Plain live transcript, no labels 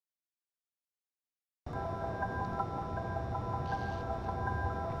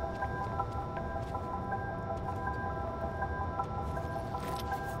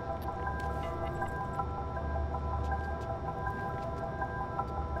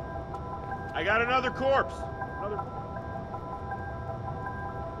I got another corpse.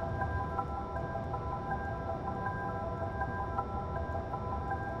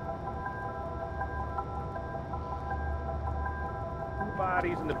 Two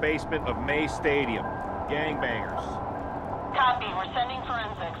bodies in the basement of May Stadium. Gangbangers. Copy. We're sending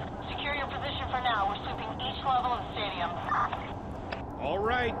forensics. Secure your position for now. We're sweeping each level of the stadium. All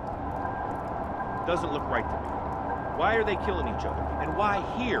right. Doesn't look right to me. Why are they killing each other? And why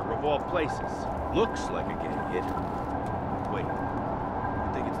here, of all places? Looks like a gang hit. Wait,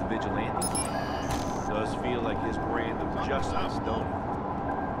 you think it's the vigilante? Does feel like his brand of justice, don't it?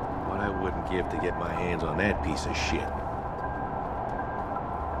 What I wouldn't give to get my hands on that piece of shit.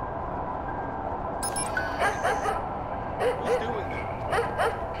 Who's doing that?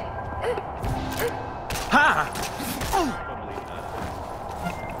 Ha!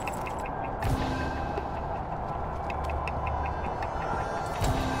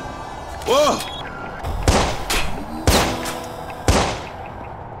 Whoa!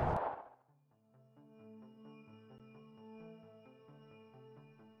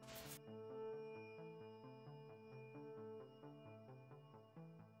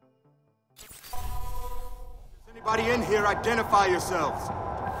 Anybody in here, identify yourselves.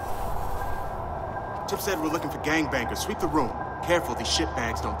 Chip said we're looking for gangbangers. Sweep the room. Careful, these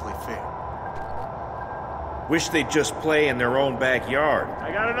shitbags don't play fair. Wish they'd just play in their own backyard.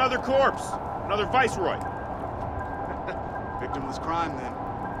 I got another corpse. Another viceroy. Victimless crime, then.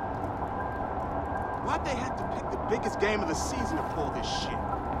 Why'd they have to pick the biggest game of the season to pull this shit?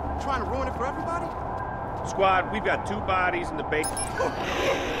 Trying to ruin it for everybody? Squad, we've got two bodies in the basement.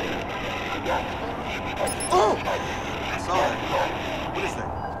 Oh! I saw that. What is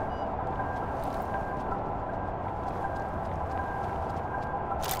that?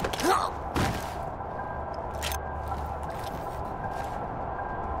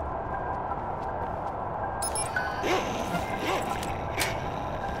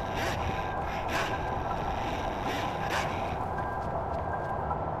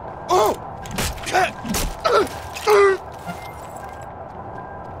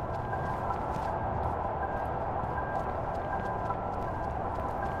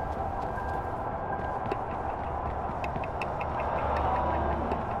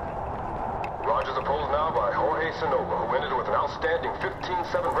 Who ended with an outstanding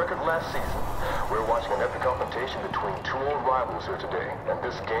 15-7 record last season. We're watching an epic confrontation between two old rivals here today, and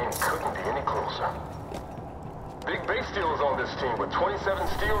this game couldn't be any closer. Big base steal is on this team with 27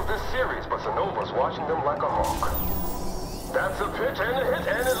 steals this series, but Sanova's watching them like a hawk. That's a pitch and a hit,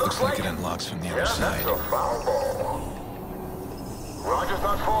 and it looks like it unlocks from the other side. That's a foul ball. Roger's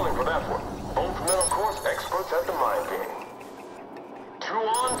not falling for that one. Both men, of course, experts at the mind game. 2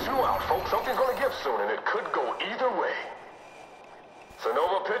 on, 2 out, folks. Something's gonna give soon, and it could go either way.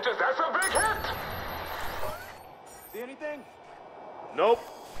 Sanova pitches. That's a big hit! See anything? Nope.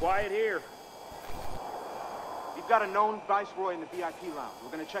 Quiet here. We've got a known viceroy in the VIP lounge.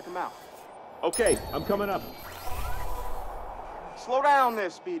 We're gonna check him out. Okay, I'm coming up. Slow down there,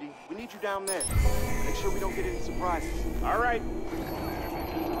 Speedy. We need you down there. Make sure we don't get any surprises. All right.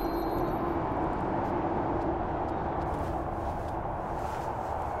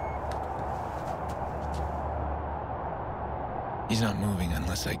 He's not moving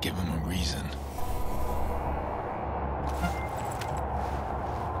unless I give him a reason.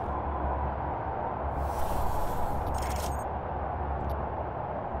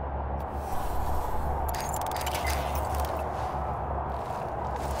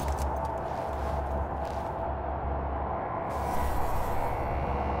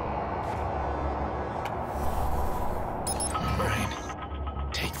 All right,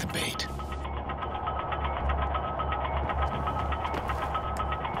 take the bait.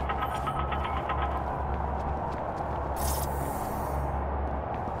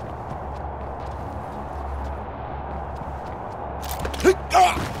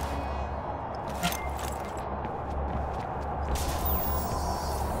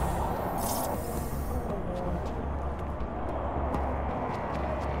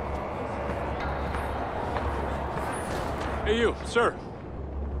 Hey, you, sir.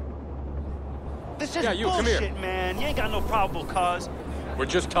 This is you, come bullshit, here. man. You ain't got no probable cause. We're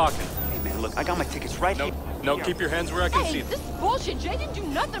just talking. Hey, man, look, I got my tickets right here. No, keep your hands where I can see Hey, them. this is bullshit. Jay didn't do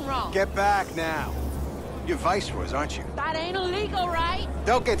nothing wrong. Get back now. You're viceroys, aren't you? That ain't illegal, right?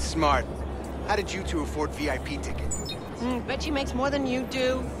 Don't get smart. How did you two afford VIP tickets? Bet you makes more than you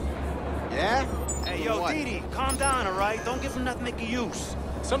do. Yeah? Hey, yo, What? Didi, calm down, all right? Don't give him nothing to make a use.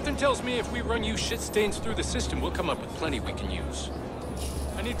 Something tells me if we run you shit stains through the system, we'll come up with plenty we can use.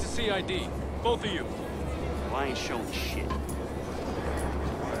 I need to see ID. Both of you. Well, I ain't showing shit.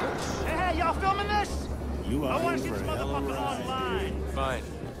 Hey, yo, filming this? You I are want in to see for this a hell of a motherfucker ride. online. Fine.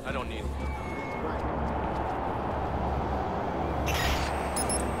 I don't need it.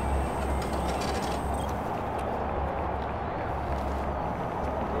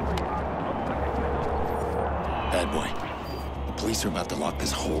 Bad boy. The police are about to lock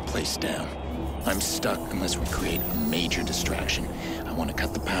this whole place down. I'm stuck unless we create a major distraction. I want to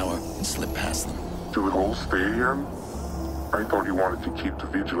cut the power and slip past them. To the whole stadium? I thought you wanted to keep the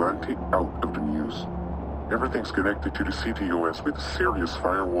vigilante out of the news. Everything's connected to the CTOS with a serious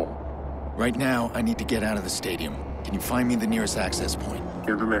firewall. Right now, I need to get out of the stadium. Can you find me the nearest access point?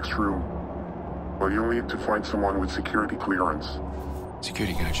 In the next room. Well, you'll need to find someone with security clearance.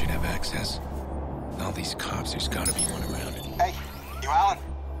 Security guard should have access. With all these cops, there's gotta be one around. Hey, you Alan?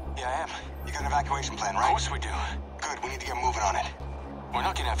 Yeah, I am. You got an evacuation plan, right? Of course we do. Good, we need to get moving on it. We're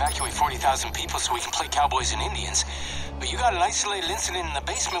not gonna evacuate 40,000 people so we can play cowboys and Indians. But you got an isolated incident in the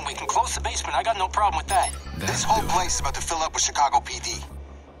basement, we can close the basement. I got no problem with that. This whole place is about to fill up with Chicago PD.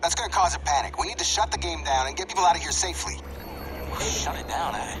 That's gonna cause a panic. We need to shut the game down and get people out of here safely. Shut it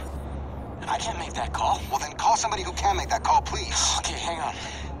down, I can't make that call. Well, then call somebody who can make that call, please. Okay, hang on.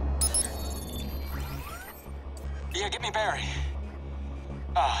 Yeah, get me Barry.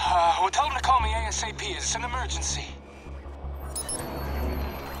 Well, tell him to call me ASAP. It's an emergency.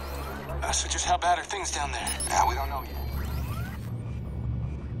 So just how bad are things down there? Yeah, we don't know yet.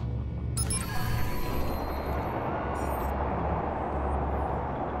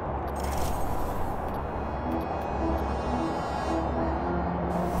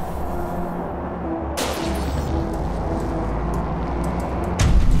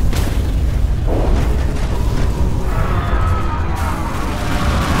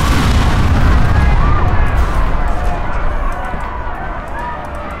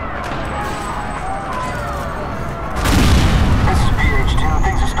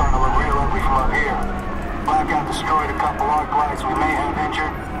 Destroyed a couple arc lights. We may have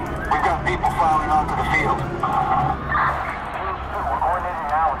injured. We've got people filing onto the field.